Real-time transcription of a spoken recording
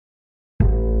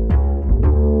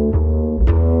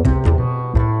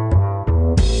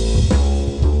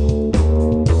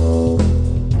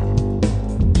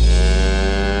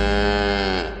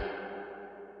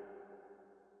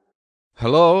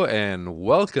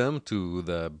Welcome to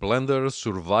the Blender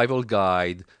Survival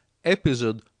Guide,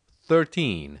 episode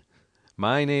 13.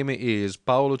 My name is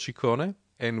Paolo Ciccone,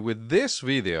 and with this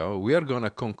video, we are going to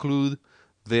conclude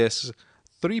this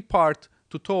three-part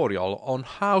tutorial on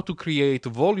how to create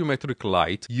volumetric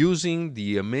light using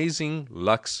the amazing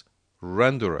Lux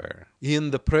renderer.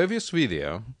 In the previous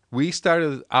video, we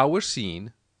started our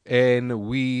scene and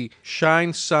we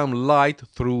shined some light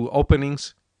through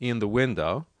openings in the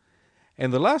window.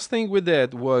 And the last thing we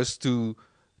did was to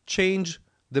change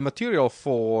the material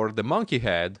for the monkey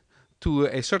head to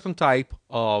a certain type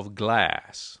of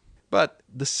glass. But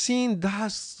the scene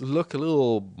does look a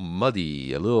little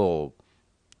muddy, a little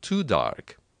too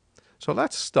dark. So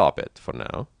let's stop it for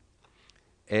now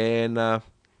and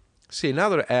see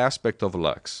another aspect of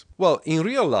Lux. Well, in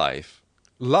real life,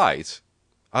 lights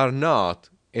are not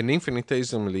an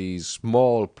infinitesimally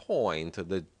small point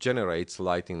that generates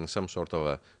light in some sort of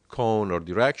a cone or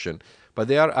direction, but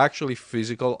they are actually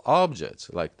physical objects.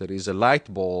 Like there is a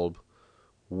light bulb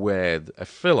with a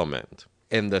filament,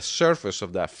 and the surface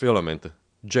of that filament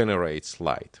generates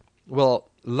light.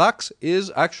 Well, Lux is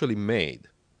actually made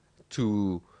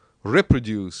to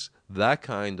reproduce that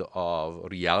kind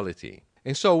of reality.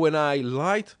 And so when I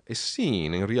light a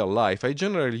scene in real life, I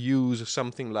generally use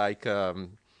something like a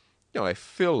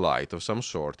fill light of some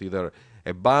sort, either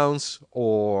a bounce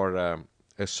or a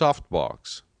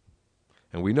softbox.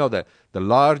 And we know that the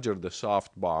larger the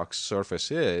softbox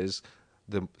surface is,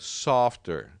 the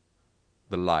softer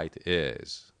the light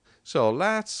is. So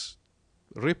let's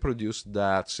reproduce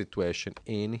that situation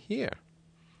in here.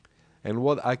 And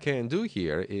what I can do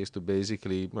here is to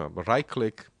basically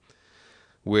right-click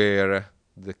where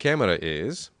the camera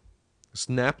is,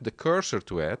 snap the cursor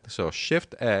to it, so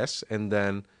Shift-S, and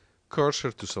then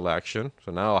cursor to selection.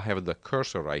 So now I have the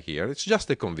cursor right here. It's just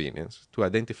a convenience to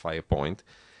identify a point.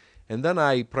 And then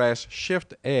I press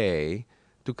Shift-A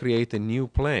to create a new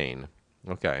plane.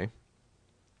 Okay.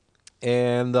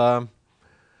 And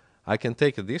I can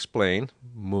take this plane,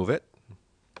 move it.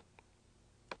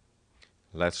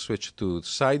 Let's switch to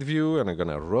side view, and I'm going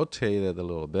to rotate it a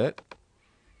little bit.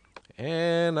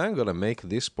 And I'm going to make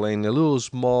this plane a little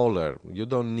smaller. You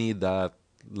don't need that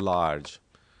large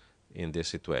in this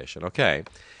situation. Okay.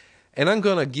 And I'm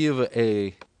going to give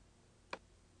a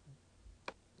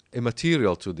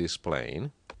material to this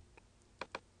plane,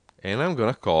 and I'm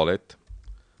going to call it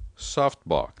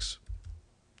softbox.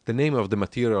 The name of the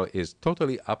material is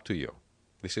totally up to you.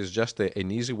 This is just an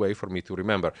easy way for me to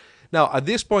remember. Now, at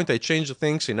this point, I changed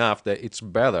things enough that it's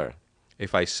better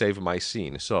if I save my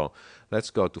scene. So let's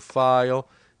go to File,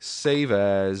 Save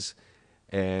As,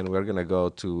 and we're going to go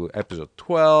to episode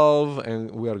 12,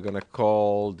 and we are going to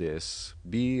call this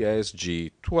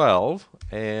BSG12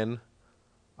 and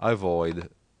avoid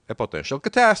a potential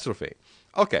catastrophe.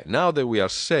 Okay, now that we are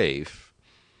safe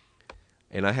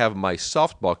and I have my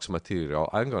softbox material,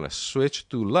 I'm going to switch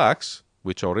to Lux,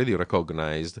 which already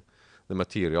recognized the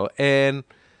material, and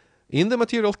in the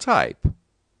material type,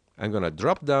 I'm going to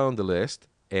drop down the list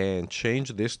and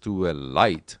change this to a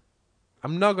light.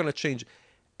 I'm not going to change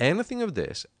anything of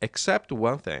this except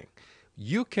one thing.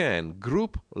 You can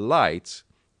group lights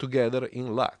together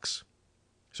in Lux.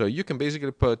 So you can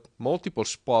basically put multiple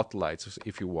spotlights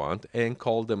if you want and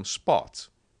call them spots,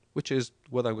 which is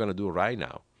what I'm going to do right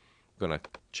now. I'm going to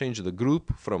change the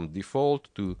group from default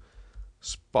to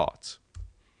spots.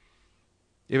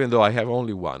 Even though I have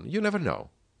only one. You never know.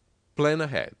 Plan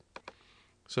ahead.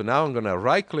 So now I'm going to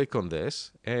right-click on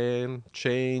this and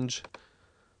change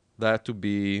that to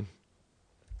be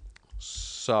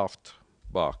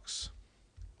softbox.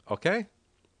 Okay?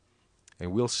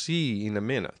 And we'll see in a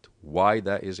minute why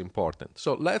that is important.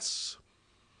 So let's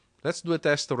do a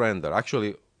test render.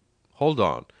 Actually, hold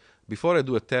on. Before I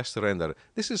do a test render,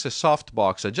 this is a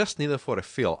softbox. I just need it for a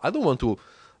fill. I don't want to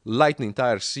light the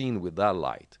entire scene with that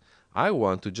light. I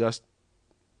want to just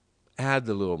add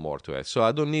a little more to it. So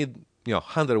I don't need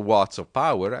 100 watts of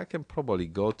power. I can probably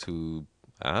go to,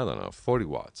 I don't know, 40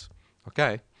 watts.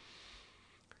 Okay?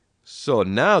 So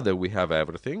now that we have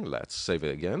everything, let's save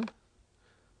it again.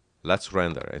 Let's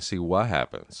render and see what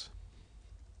happens.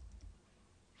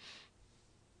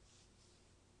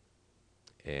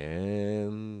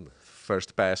 And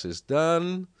first pass is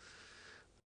done.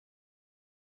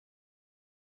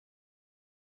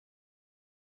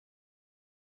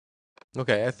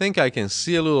 Okay, I think I can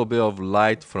see a little bit of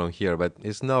light from here, but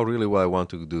it's not really what I want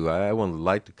to do. I want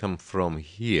light to come from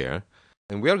here.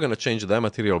 And we are going to change that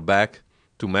material back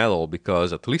to metal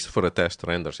because, at least for the test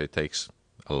renders, it takes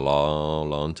a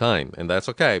long time. And that's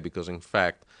okay, because in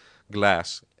fact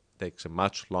glass takes a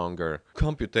much longer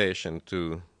computation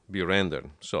to be rendered.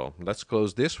 So let's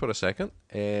close this for a second,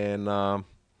 and I'm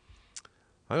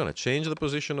going to change the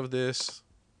position of this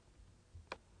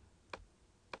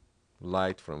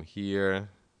light from here,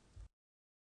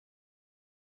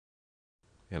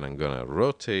 and I'm going to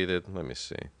rotate it. Let me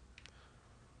see.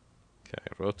 Okay,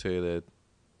 rotate it.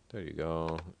 There you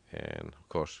go. And of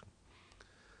course,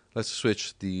 let's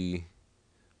switch the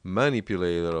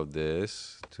manipulator of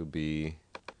this to be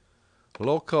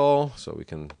local, so we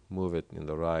can move it in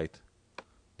the right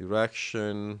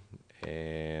direction,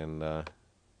 and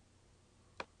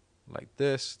like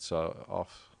this. It's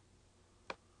off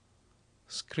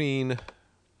screen.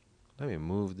 Let me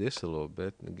move this a little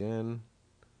bit again,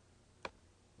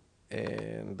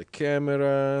 and the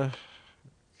camera.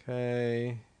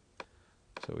 Okay,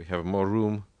 so we have more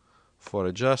room for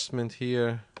adjustment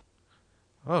here.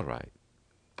 All right,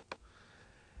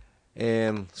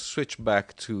 and switch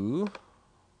back to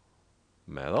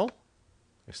metal.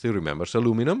 I still remember it's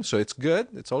aluminum, so it's good.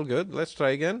 It's all good. Let's try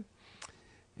again,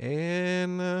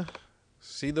 and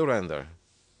see the render.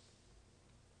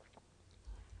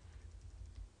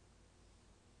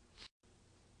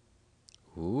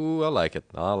 Ooh, I like it.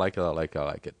 I like it. I like it. I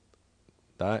like it.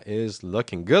 That is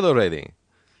looking good already.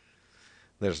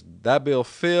 There's that bit of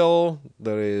fill.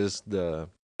 There is the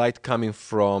light coming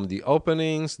from the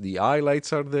openings. The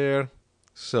highlights are there.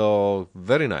 So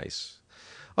very nice.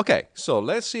 Okay, so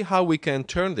let's see how we can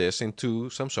turn this into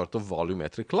some sort of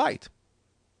volumetric light.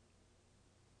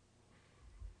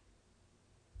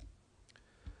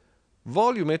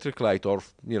 Volumetric light, or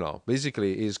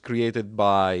basically is created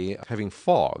by having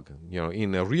fog.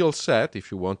 In a real set,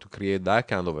 if you want to create that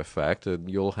kind of effect,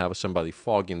 you'll have somebody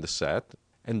fogging the set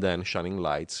and then shining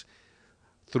lights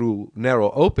through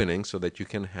narrow openings so that you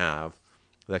can have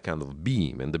that kind of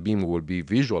beam, and the beam will be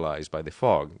visualized by the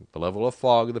fog. The level of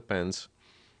fog depends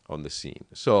on the scene.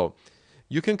 So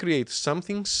you can create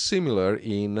something similar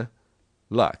in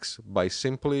Lux by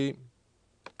simply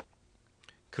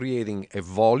creating a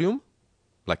volume,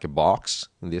 like a box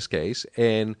in this case,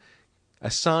 and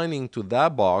assigning to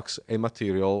that box a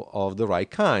material of the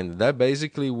right kind. That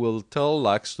basically will tell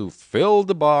Lux to fill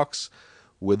the box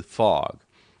with fog.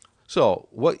 So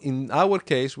in our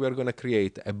case, we are going to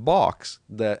create a box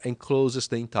that encloses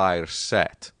the entire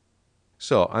set.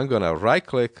 So I'm going to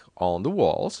right-click on the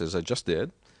walls, as I just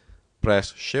did,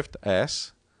 press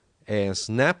Shift-S, and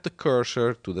snap the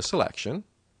cursor to the selection,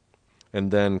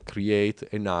 and then create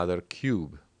another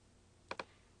cube.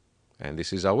 And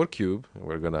this is our cube.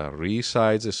 We're going to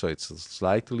resize it so it's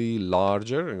slightly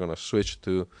larger. I'm going to switch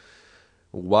to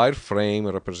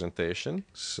wireframe representation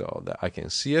so that I can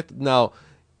see it. Now,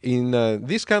 in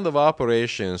these kind of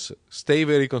operations, stay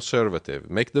very conservative.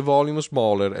 Make the volume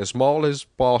smaller, as small as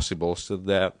possible, so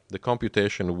that the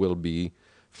computation will be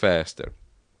faster.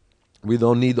 We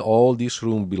don't need all this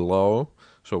room below,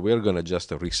 so we're going to just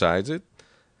resize it.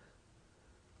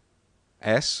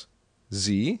 S,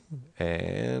 Z,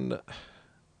 and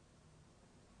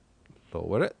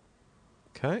lower it.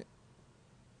 Okay.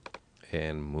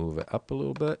 And move it up a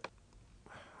little bit.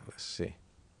 Let's see.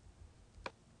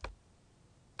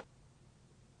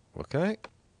 Okay.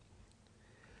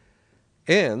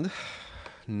 And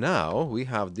now we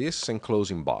have this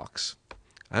enclosing box.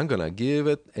 I'm going to give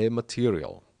it a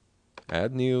material.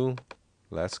 Add new.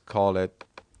 Let's call it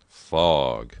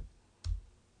fog.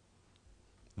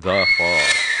 The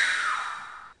fog.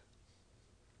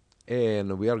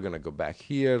 And we are going to go back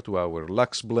here to our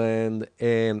Lux blend.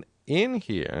 And in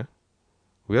here,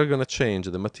 we are going to change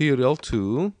the material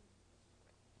to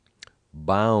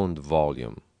bound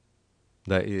volume.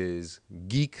 That is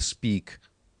geek speak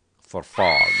for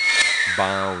fog.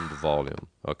 Bound volume.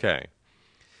 Okay.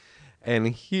 And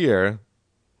here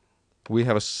we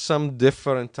have some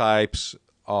different types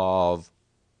of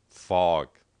fog.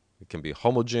 It can be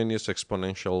homogeneous,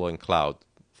 exponential, and cloud.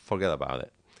 Forget about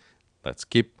it. Let's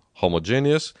keep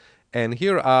homogeneous. And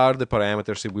here are the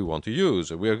parameters that we want to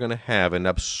use. We are going to have an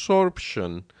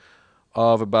absorption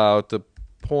of about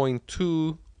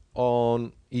 0.2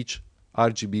 on each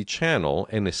RGB channel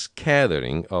and a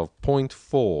scattering of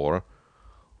 0.4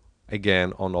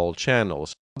 again on all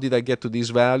channels. How did I get to these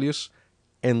values?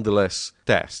 Endless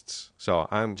tests. So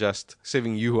I'm just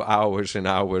saving you hours and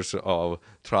hours of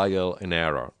trial and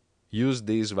error. Use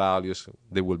these values,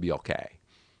 they will be okay,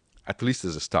 at least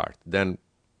as a start. Then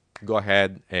go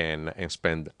ahead and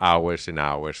spend hours and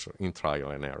hours in trial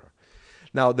and error.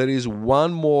 Now, there is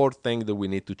one more thing that we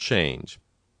need to change.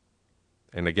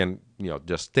 And again,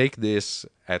 just take this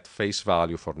at face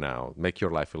value for now. Make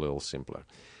your life a little simpler.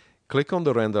 Click on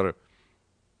the Render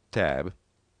tab,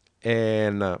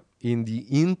 and in the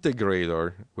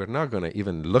integrator, we're not going to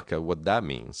even look at what that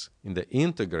means. In the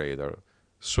integrator,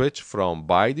 switch from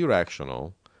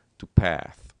bidirectional to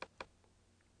path.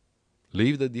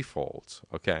 Leave the defaults,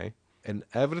 okay? And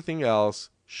everything else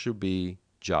should be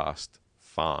just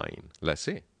fine. Let's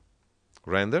see.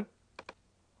 Render.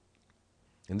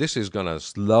 And this is going to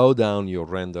slow down your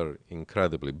render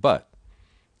incredibly, but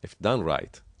if done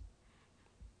right,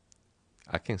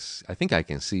 I think I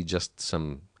can see just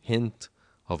some hint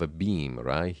of a beam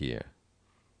right here.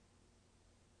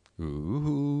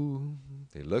 Ooh,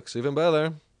 it looks even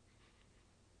better.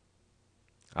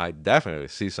 I definitely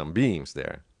see some beams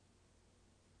there.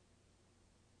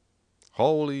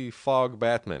 Holy fog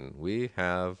Batman, we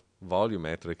have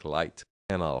volumetric light.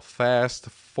 And I'll fast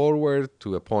forward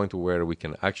to a point where we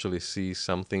can actually see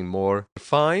something more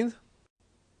refined.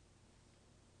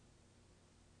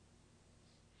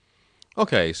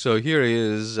 Okay, so here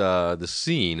is the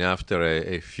scene after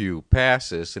a few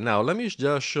passes. And now let me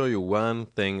just show you one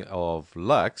thing of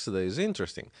Lux that is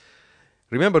interesting.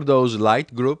 Remember those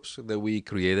light groups that we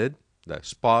created? The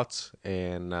spots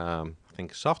and I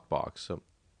think softbox. So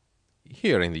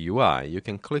here in the UI, you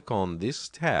can click on this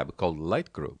tab called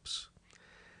Light Groups.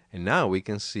 And now we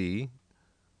can see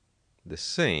the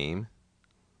same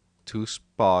two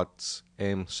spots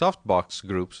and softbox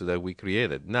groups that we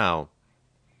created. Now,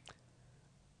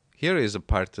 here is a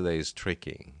part that is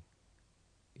tricky.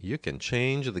 You can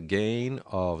change the gain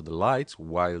of the lights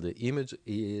while the image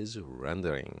is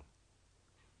rendering.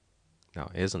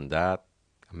 Now, isn't that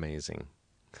amazing?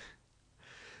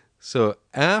 So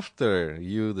after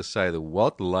you decide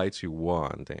what lights you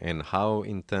want and how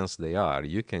intense they are,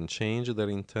 you can change their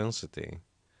intensity,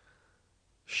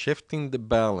 shifting the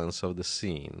balance of the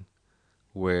scene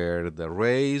where the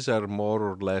rays are more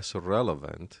or less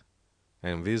relevant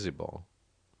and visible,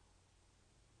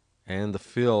 and the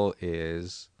fill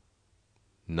is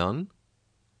none,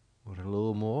 or a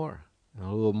little more, and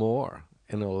a little more,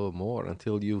 and a little more,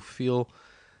 until you feel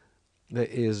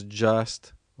that is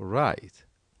just right.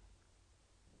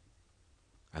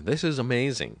 And this is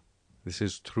amazing. This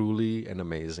is truly an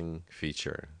amazing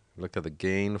feature. Look at the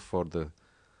gain for the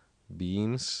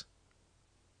beams.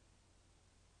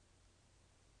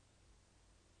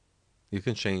 You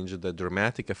can change the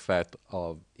dramatic effect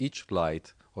of each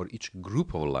light, or each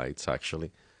group of lights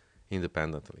actually,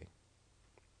 independently.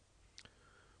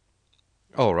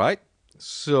 All right,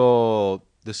 so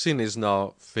the scene is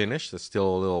now finished. It's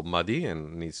still a little muddy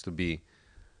and needs to be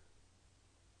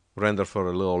rendered for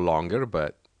a little longer,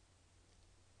 but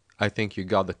I think you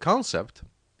got the concept.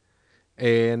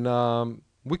 And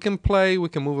we can play, we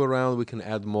can move around, we can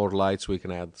add more lights, we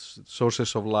can add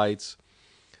sources of lights,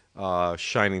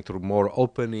 shining through more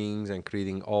openings and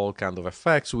creating all kind of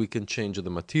effects. We can change the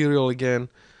material again.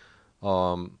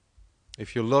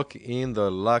 If you look in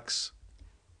the Lux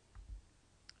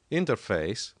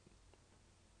interface,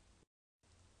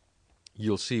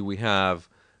 you'll see we have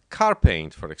car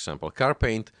paint, for example. Car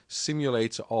paint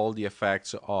simulates all the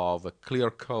effects of a clear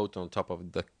coat on top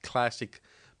of the classic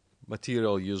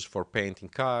material used for painting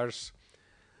cars,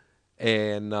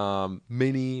 and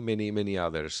many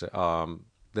others.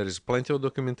 There is plenty of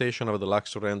documentation of the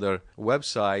Lux Render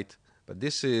website, but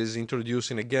this is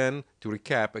introducing again, to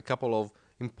recap, a couple of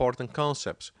important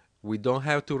concepts. We don't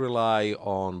have to rely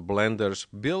on Blender's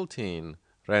built-in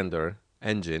render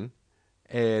engine,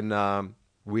 and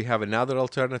we have another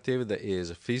alternative that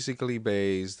is physically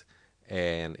based,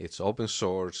 and it's open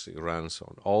source. It runs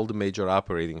on all the major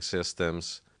operating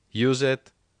systems. Use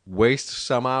it, waste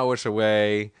some hours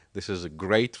away. This is a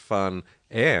great fun,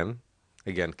 and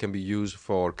again, can be used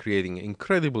for creating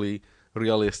incredibly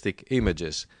realistic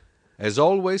images. As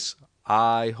always,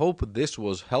 I hope this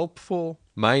was helpful.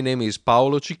 My name is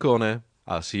Paolo Ciccone.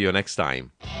 I'll see you next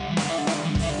time.